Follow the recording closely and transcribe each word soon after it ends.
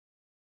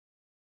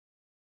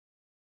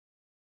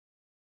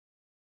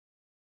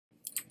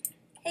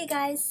Hey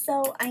guys,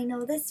 so I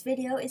know this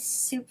video is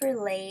super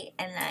late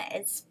and that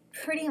it's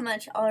pretty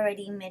much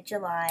already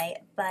mid-July,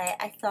 but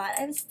I thought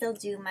I would still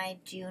do my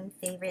June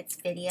favorites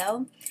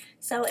video.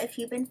 So if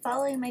you've been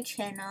following my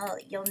channel,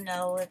 you'll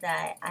know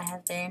that I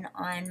have been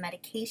on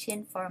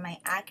medication for my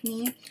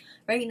acne.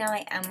 Right now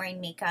I am wearing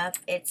makeup.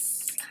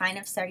 It's kind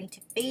of starting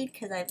to fade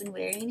because I've been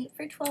wearing it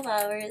for 12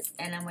 hours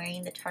and I'm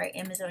wearing the Tarte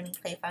Amazonian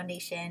Clay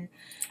Foundation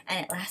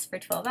and it lasts for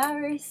 12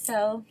 hours,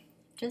 so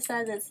just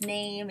as its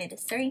name, it is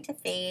starting to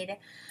fade.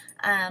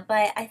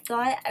 But I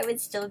thought I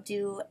would still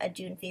do a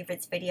June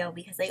favorites video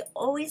because I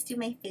always do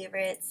my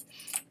favorites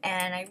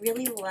and I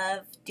really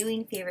love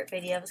doing favorite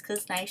videos because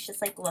it's nice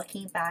just like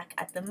looking back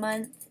at the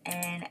month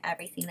and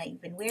everything that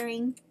you've been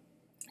wearing.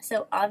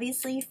 So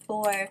obviously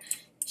for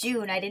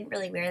June, I didn't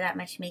really wear that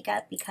much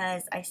makeup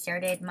because I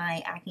started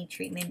my acne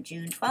treatment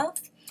June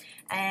 12th.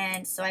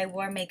 And so I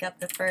wore makeup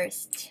the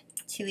first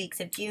 2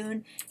 weeks of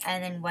June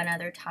and then one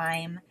other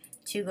time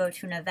to go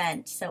to an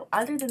event. So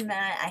other than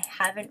that, I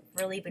haven't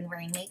really been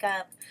wearing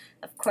makeup.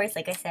 Of course,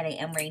 like I said, I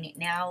am wearing it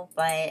now,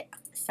 but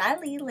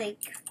sadly,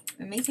 like,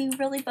 it makes me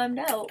really bummed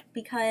out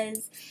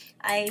because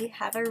I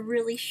have a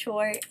really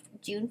short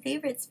June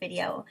favorites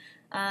video.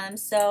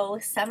 So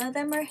some of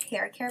them are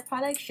hair care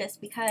products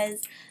just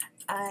because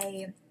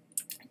I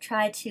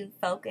try to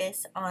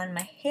focus on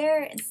my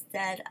hair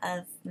instead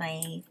of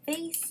my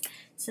face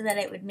so that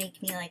it would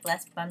make me like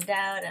less bummed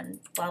out and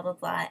blah blah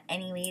blah.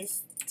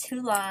 Anyways, too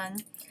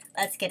long.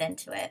 Let's get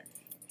into it.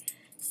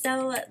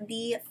 So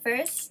the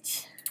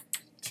first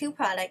two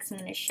products I'm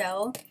going to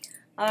show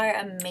are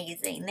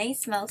amazing. They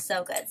smell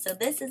so good. So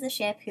this is a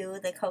shampoo,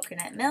 the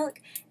coconut milk,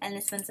 and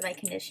this one's my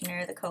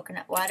conditioner, the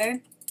coconut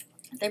water.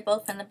 They're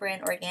both from the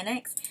brand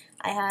Organics.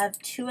 I have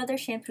two other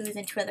shampoos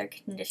and two other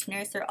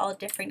conditioners. They're all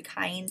different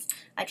kinds.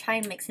 I try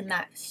and mix and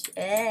match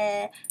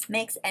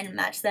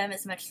them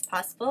as much as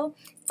possible.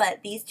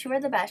 But these two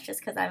are the best just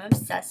because I'm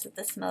obsessed with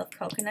the smell of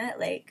coconut.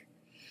 Like,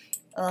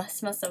 oh, it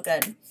smells so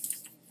good.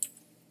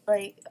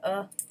 Like,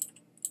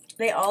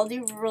 they all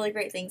do really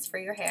great things for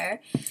your hair.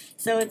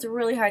 So it's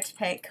really hard to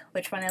pick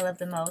which one I love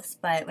the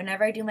most. But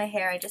whenever I do my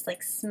hair, I just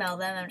like smell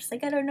them. I'm just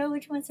like, I don't know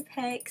which ones to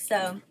pick.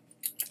 So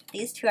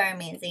these two are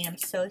amazing. I'm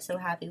so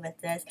happy with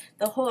this.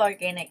 The whole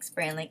Organics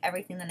brand, like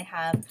everything that I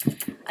have.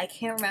 I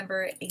can't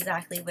remember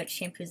exactly which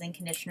shampoos and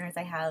conditioners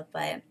I have,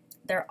 but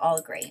they're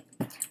all great.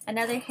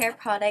 Another hair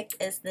product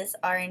is this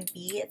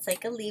R&B. It's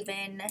like a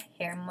leave-in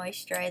hair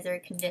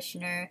moisturizer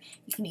conditioner.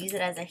 You can use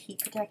it as a heat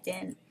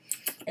protectant.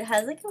 It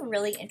has like a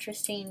really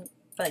interesting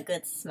but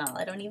good smell.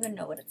 I don't even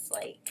know what it's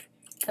like,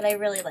 but I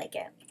really like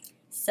it.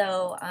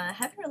 So I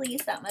haven't really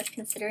used that much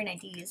considering I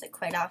do use it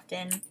quite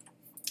often.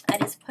 I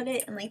just put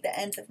it in like the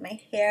ends of my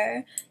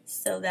hair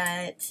so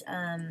that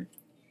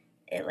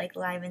it like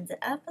livens it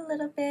up a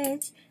little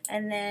bit,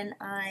 and then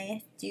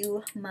I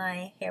do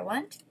my hair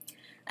wand.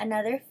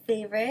 Another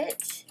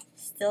favorite,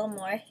 still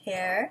more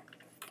hair.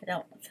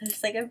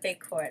 There's like a big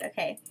cord.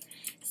 Okay,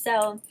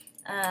 so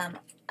I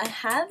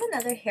have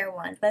another hair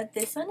wand, but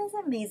this one is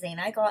amazing.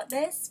 I got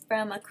this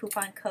from a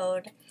coupon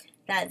code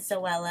that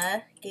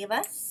Zoella gave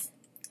us,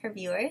 her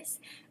viewers,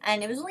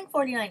 and it was only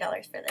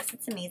 $49 for this.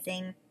 It's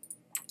amazing.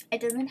 It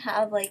doesn't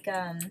have like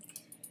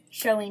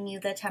showing you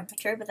the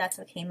temperature, but that's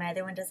okay. My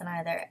other one doesn't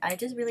either. I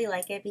just really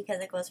like it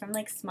because it goes from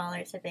like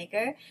smaller to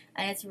bigger,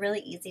 and it's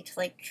really easy to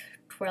like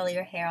twirl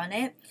your hair on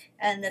it.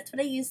 And that's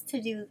what I used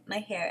to do my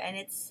hair,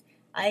 and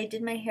I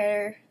did my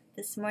hair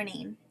this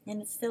morning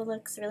and it still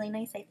looks really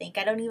nice. I think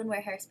I don't even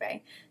wear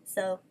hairspray,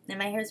 and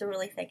my hairs are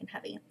really thick and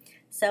heavy,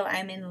 so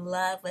I'm in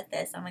love with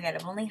this. Oh my god,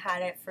 I've only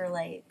had it for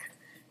like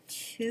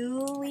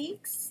 2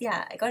 weeks.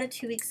 Yeah, I got it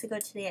 2 weeks ago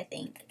today, I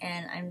think,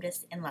 and I'm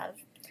just in love.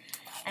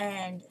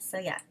 And so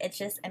yeah, it's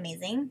just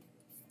amazing.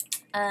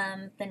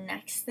 The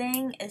next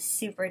thing is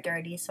super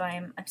dirty, so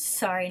I'm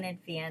sorry in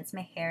advance.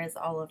 My hair is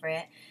all over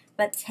it.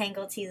 But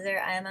Tangle Teaser,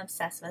 I am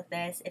obsessed with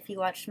this. If you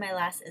watched my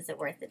last Is It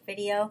Worth It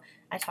video,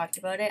 I talked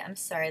about it. I'm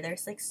sorry,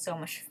 there's like so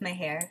much of my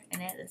hair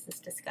in it. This is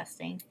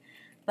disgusting.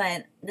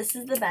 But this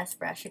is the best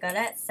brush. I got it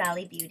at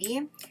Sally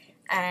Beauty,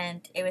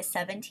 and it was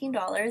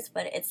 $17,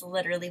 but it's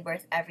literally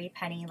worth every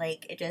penny.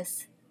 Like,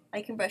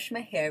 I can brush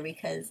my hair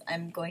because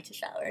I'm going to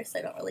shower, so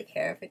I don't really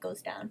care if it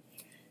goes down.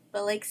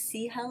 But like,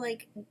 see how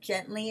like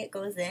gently it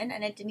goes in,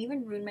 and it didn't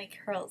even ruin my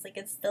curls. Like,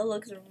 it still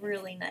looks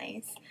really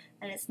nice,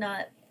 and it's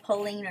not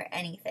pulling or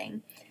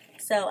anything.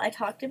 So I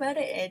talked about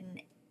it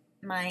in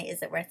my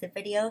Is It Worth It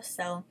video.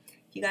 So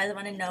if you guys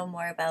want to know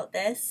more about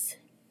this,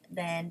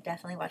 then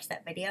definitely watch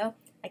that video.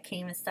 I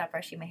can't even stop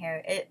brushing my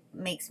hair. It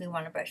makes me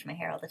want to brush my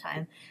hair all the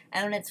time.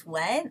 And when it's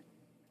wet,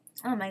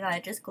 oh my god,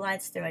 it just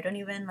glides through. I don't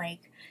even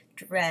like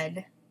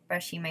dread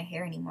brushing my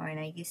hair anymore, and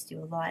I used to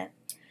a lot.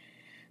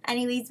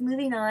 Anyways,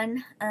 moving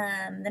on,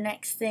 the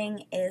next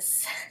thing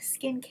is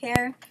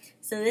skincare.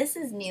 So this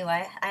is new.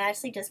 I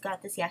actually just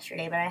got this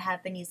yesterday, but I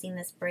have been using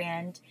this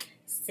brand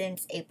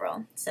since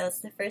April. So it's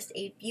the First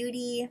Aid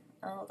Beauty.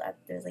 Oh,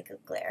 there's like a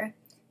glare.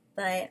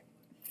 But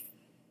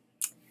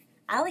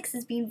Alex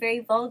is being very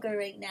vulgar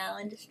right now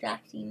and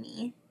distracting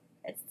me.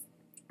 It's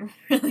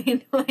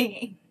really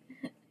annoying.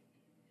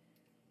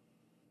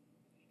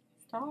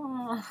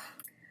 Stop.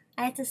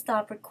 I had to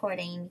stop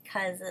recording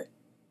because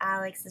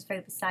Alex is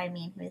right beside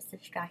me and he was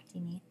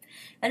distracting me.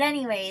 But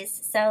anyways,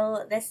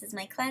 so this is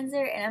my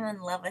cleanser and I'm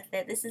in love with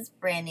it. This is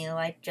brand new.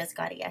 I just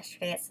got it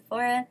yesterday at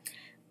Sephora.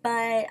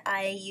 But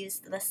I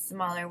used the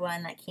smaller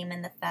one that came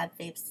in the Fab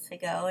Vapes to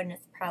go, and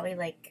it's probably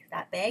like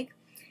that big.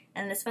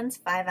 And this one's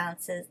 5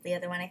 ounces. The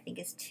other one I think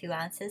is 2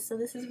 ounces. So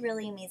this is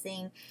really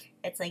amazing.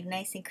 It's like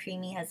nice and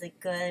creamy, has a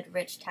good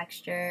rich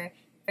texture,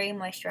 very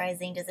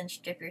moisturizing, doesn't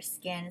strip your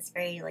skin. It's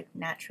very like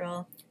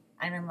natural.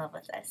 I'm in love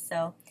with this.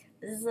 So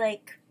this is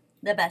like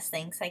the best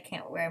thing because I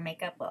can't wear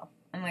makeup. Well,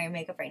 I'm wearing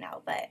makeup right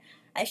now, but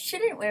I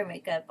shouldn't wear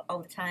makeup all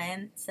the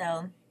time.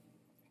 So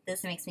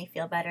this makes me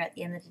feel better at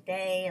the end of the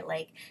day. It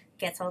like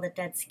gets all the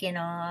dead skin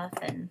off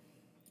and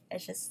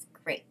it's just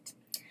great.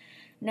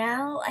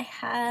 Now I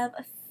have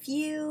a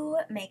few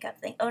makeup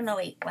things. Oh no,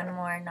 wait, one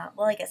more. Not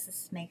well, I guess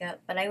this is makeup,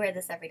 but I wear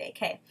this every day.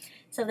 Okay,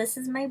 so this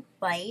is my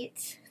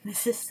Bite.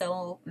 This is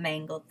so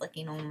mangled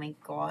looking. Oh my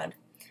god.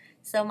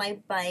 So my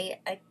Bite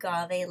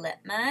Agave Lip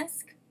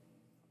Mask.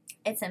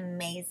 It's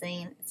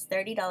amazing. It's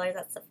 $30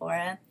 at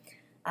Sephora.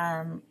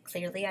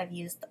 Clearly I've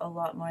used a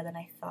lot more than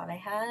I thought I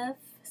have,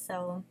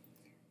 so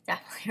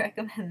definitely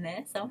recommend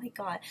this. Oh my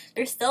god.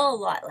 There's still a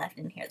lot left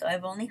in here though.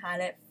 I've only had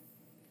it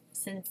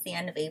since the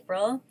end of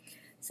April.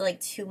 So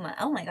like 2 months.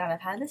 Oh my god, I've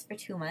had this for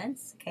 2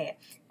 months. Okay,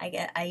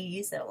 I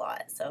use it a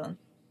lot. So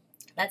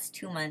that's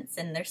 2 months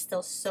and there's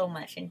still so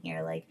much in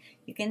here. Like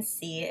you can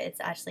see it's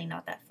actually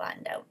not that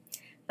flattened out.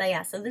 But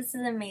yeah, so this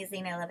is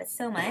amazing. I love it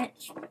so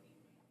much.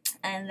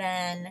 And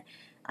then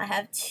I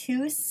have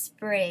 2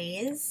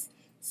 sprays.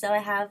 So I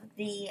have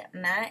the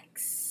MAC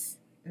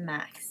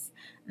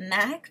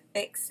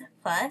Fix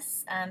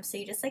Plus. So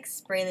you just like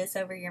spray this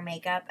over your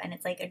makeup and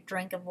it's like a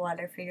drink of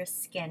water for your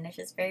skin. It's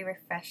just very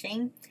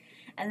refreshing.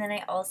 And then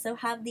I also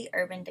have the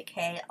Urban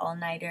Decay All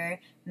Nighter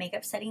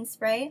Makeup Setting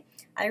Spray.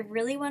 I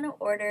really want to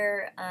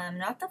order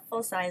not the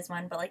full size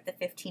one, but like the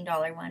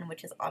 $15 one,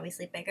 which is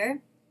obviously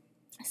bigger.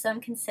 So I'm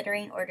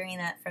considering ordering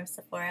that from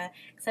Sephora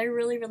because I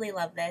really, really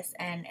love this,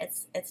 and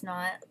it's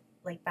not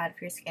like bad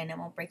for your skin. It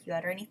won't break you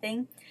out or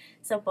anything.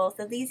 So both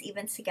of these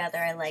even together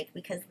I like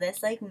because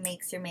this like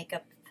makes your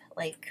makeup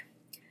like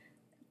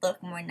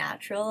look more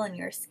natural and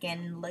your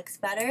skin looks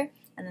better,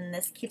 and then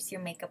this keeps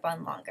your makeup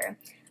on longer.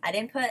 I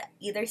didn't put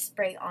either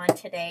spray on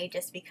today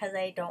just because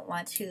I don't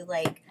want to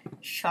like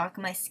shock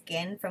my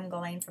skin from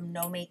going from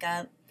no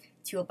makeup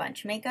to a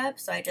bunch of makeup.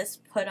 So I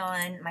just put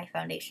on my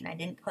foundation. I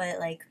didn't put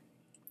like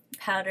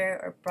powder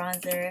or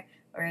bronzer,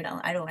 or I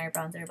don't wear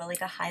bronzer, but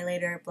like a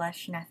highlighter,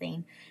 blush,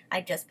 nothing.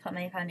 I just put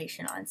my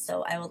foundation on,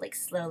 so I will like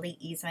slowly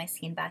ease my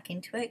skin back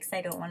into it because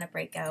I don't want to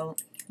break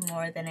out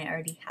more than I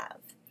already have.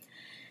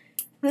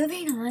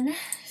 Moving on,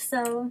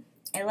 so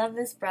I love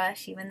this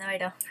brush even though I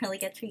don't really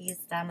get to use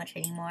it that much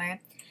anymore.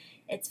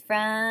 It's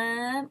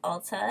from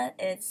Ulta.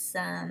 It's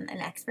an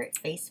expert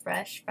face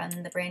brush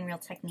from the brand Real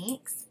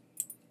Techniques.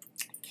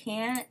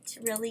 Can't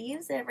really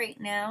use it right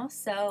now,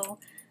 so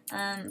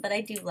but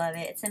I do love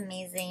it. It's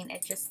amazing.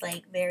 It's just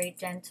like very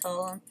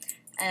gentle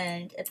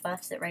and it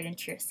buffs it right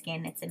into your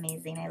skin. It's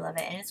amazing. I love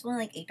it. And it's only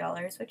like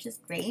 $8, which is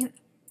great.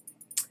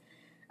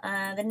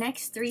 The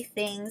next 3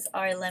 things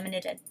are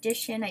limited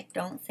edition. I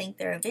don't think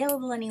they're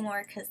available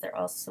anymore because they're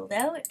all sold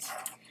out.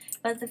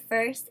 But the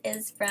first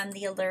is from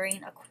the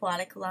Alluring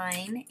Aquatic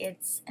line.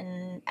 It's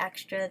an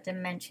extra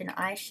dimension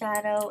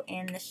eyeshadow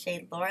in the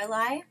shade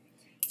Lorelei.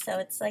 So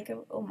it's like,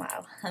 oh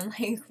wow, I'm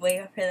like way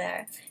over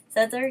there.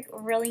 So it's a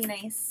really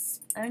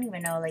nice, I don't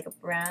even know, like a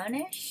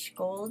brownish,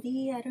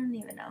 goldy, I don't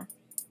even know.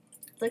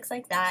 It looks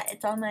like that.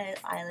 It's on my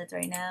eyelids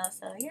right now,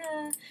 so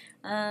yeah.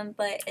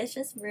 But it's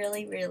just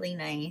really, really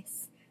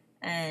nice.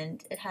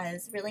 And it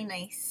has really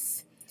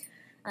nice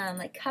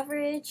like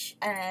coverage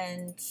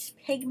and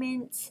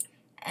pigment.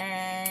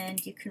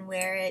 And you can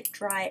wear it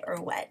dry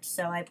or wet.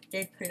 So I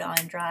did put it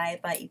on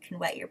dry, but you can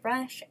wet your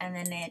brush and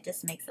then it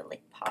just makes it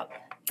like pop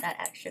that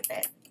extra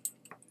bit.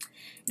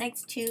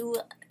 Next 2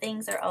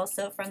 things are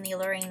also from the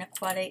Alluring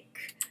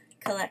Aquatic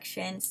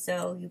collection,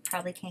 so you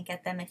probably can't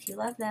get them if you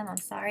love them. I'm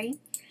sorry.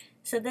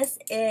 So this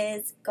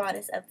is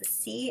Goddess of the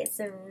Sea. It's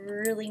a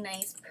really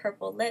nice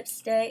purple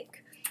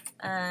lipstick.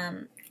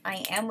 I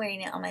am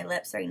wearing it on my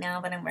lips right now,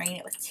 but I'm wearing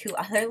it with 2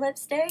 other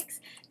lipsticks.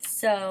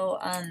 So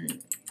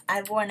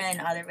I've worn it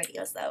in other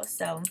videos though.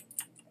 So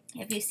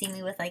if you see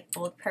me with like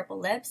bold purple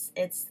lips,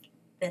 it's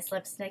this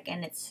lipstick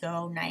and it's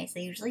so nice.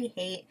 I usually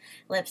hate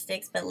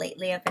lipsticks, but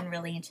lately I've been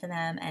really into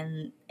them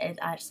and it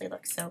actually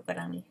looks so good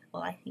on me.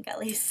 Well, I think at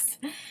least.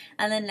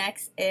 And the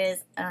next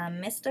is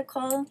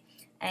Mystical,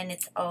 and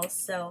it's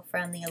also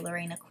from the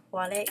Alluring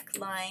Aquatic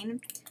line.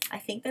 I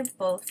think they're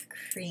both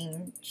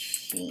cream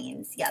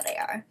sheens. Yeah, they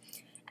are.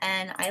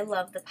 And I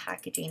love the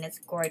packaging. It's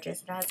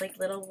gorgeous. It has like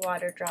little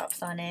water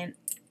drops on it.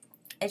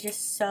 It's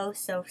just so,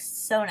 so,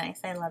 so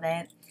nice. I love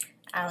it.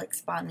 Alex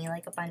bought me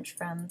like a bunch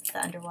from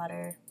the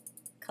underwater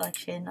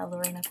collection,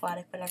 Alluring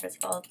Aquatic, whatever it's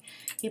called.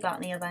 He bought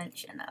me a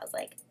bunch and I was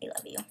like, I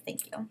love you,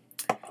 thank you.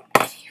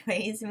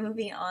 Anyways,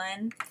 moving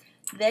on.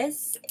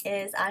 This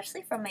is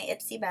actually from my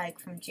Ipsy bag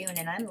from June,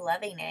 and I'm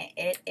loving it.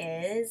 It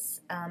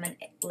is a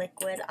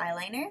liquid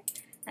eyeliner,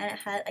 and it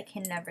has, I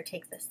can never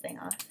take this thing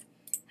off.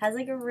 It has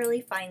like a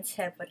really fine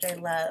tip, which I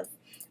love.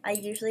 I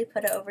usually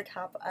put it over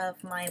top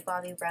of my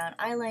Bobbi Brown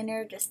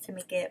eyeliner just to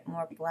make it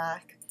more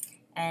black,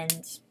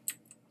 and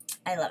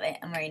I love it.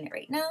 I'm wearing it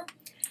right now.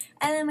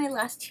 And then my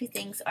last two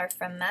things are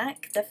from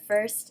MAC. The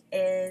first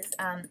is,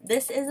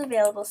 this is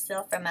available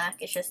still from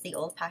MAC. It's just the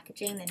old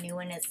packaging. The new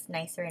one is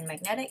nicer and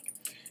magnetic.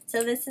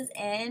 So this is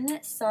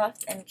in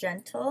Soft and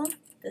Gentle.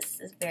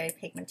 This is very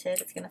pigmented.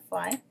 It's going to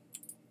fly.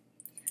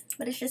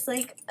 But it's just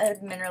like a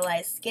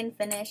mineralized skin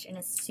finish, and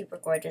it's super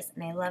gorgeous,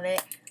 and I love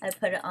it. I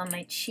put it on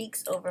my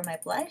cheeks over my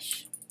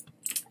blush.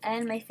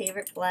 And my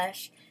favorite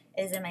blush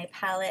is in my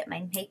palette,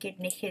 my Naked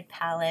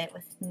palette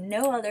with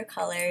no other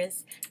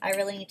colors. I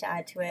really need to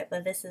add to it,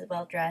 but this is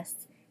Well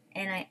Dressed,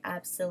 and I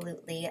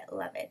absolutely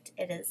love it.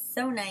 It is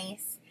so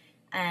nice,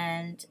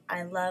 and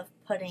I love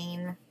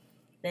putting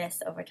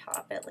this over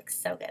top. It looks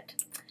so good.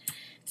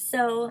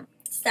 So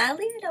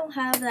sadly, I don't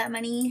have that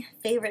many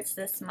favorites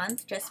this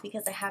month just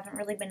because I haven't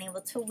really been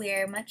able to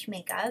wear much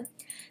makeup,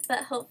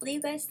 but hopefully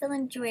you guys still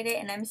enjoyed it,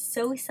 and I'm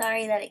so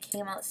sorry that it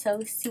came out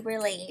so super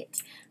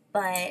late.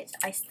 But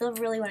I still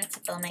really wanted to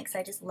film it because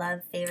I just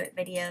love favorite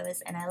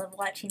videos, and I love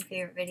watching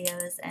favorite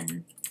videos,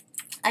 and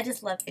I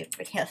just love favorite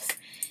videos.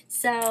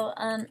 So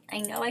I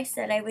know I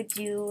said I would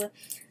do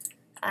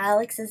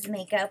Alex's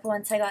makeup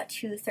once I got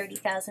to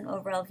 30,000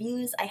 overall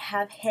views. I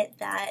have hit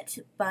that,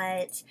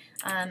 but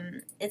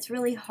it's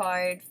really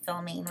hard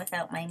filming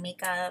without my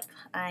makeup.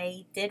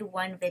 I did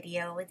one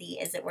video with the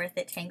Is It Worth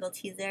It Tangle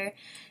teaser,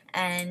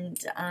 and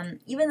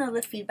even though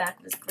the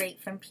feedback was great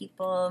from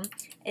people,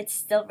 it's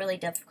still really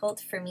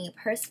difficult for me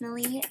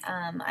personally.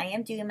 I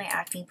am doing my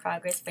acne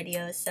progress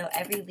videos, so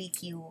every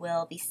week you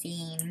will be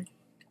seeing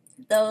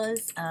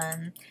those.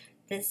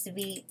 This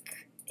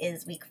week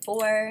is week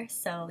 4,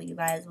 so you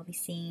guys will be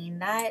seeing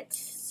that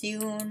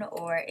soon,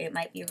 or it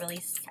might be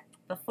released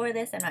before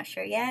this, I'm not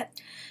sure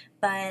yet.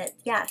 But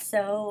yeah,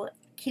 so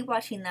keep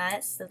watching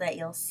that so that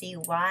you'll see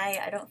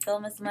why I don't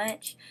film as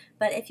much.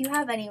 But if you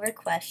have any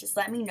requests, just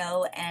let me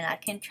know, and I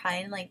can try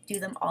and like do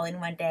them all in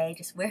one day,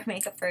 just wear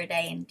makeup for a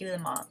day and do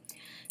them all.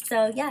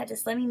 So yeah,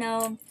 just let me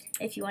know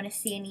if you want to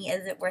see any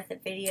Is It Worth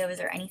It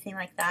videos or anything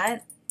like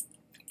that.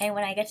 And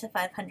when I get to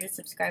 500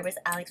 subscribers,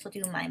 Alex will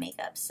do my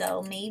makeup.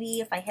 So maybe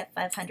if I hit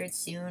 500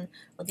 soon,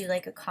 we'll do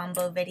like a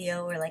combo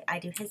video where like I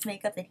do his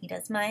makeup and he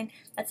does mine.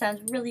 That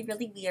sounds really,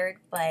 really weird,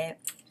 but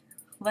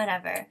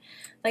whatever.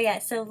 But yeah,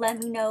 so let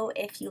me know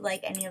if you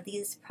like any of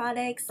these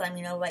products. Let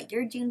me know what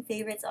your June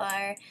favorites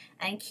are,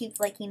 and keep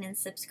liking and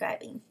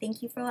subscribing.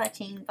 Thank you for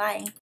watching.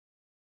 Bye.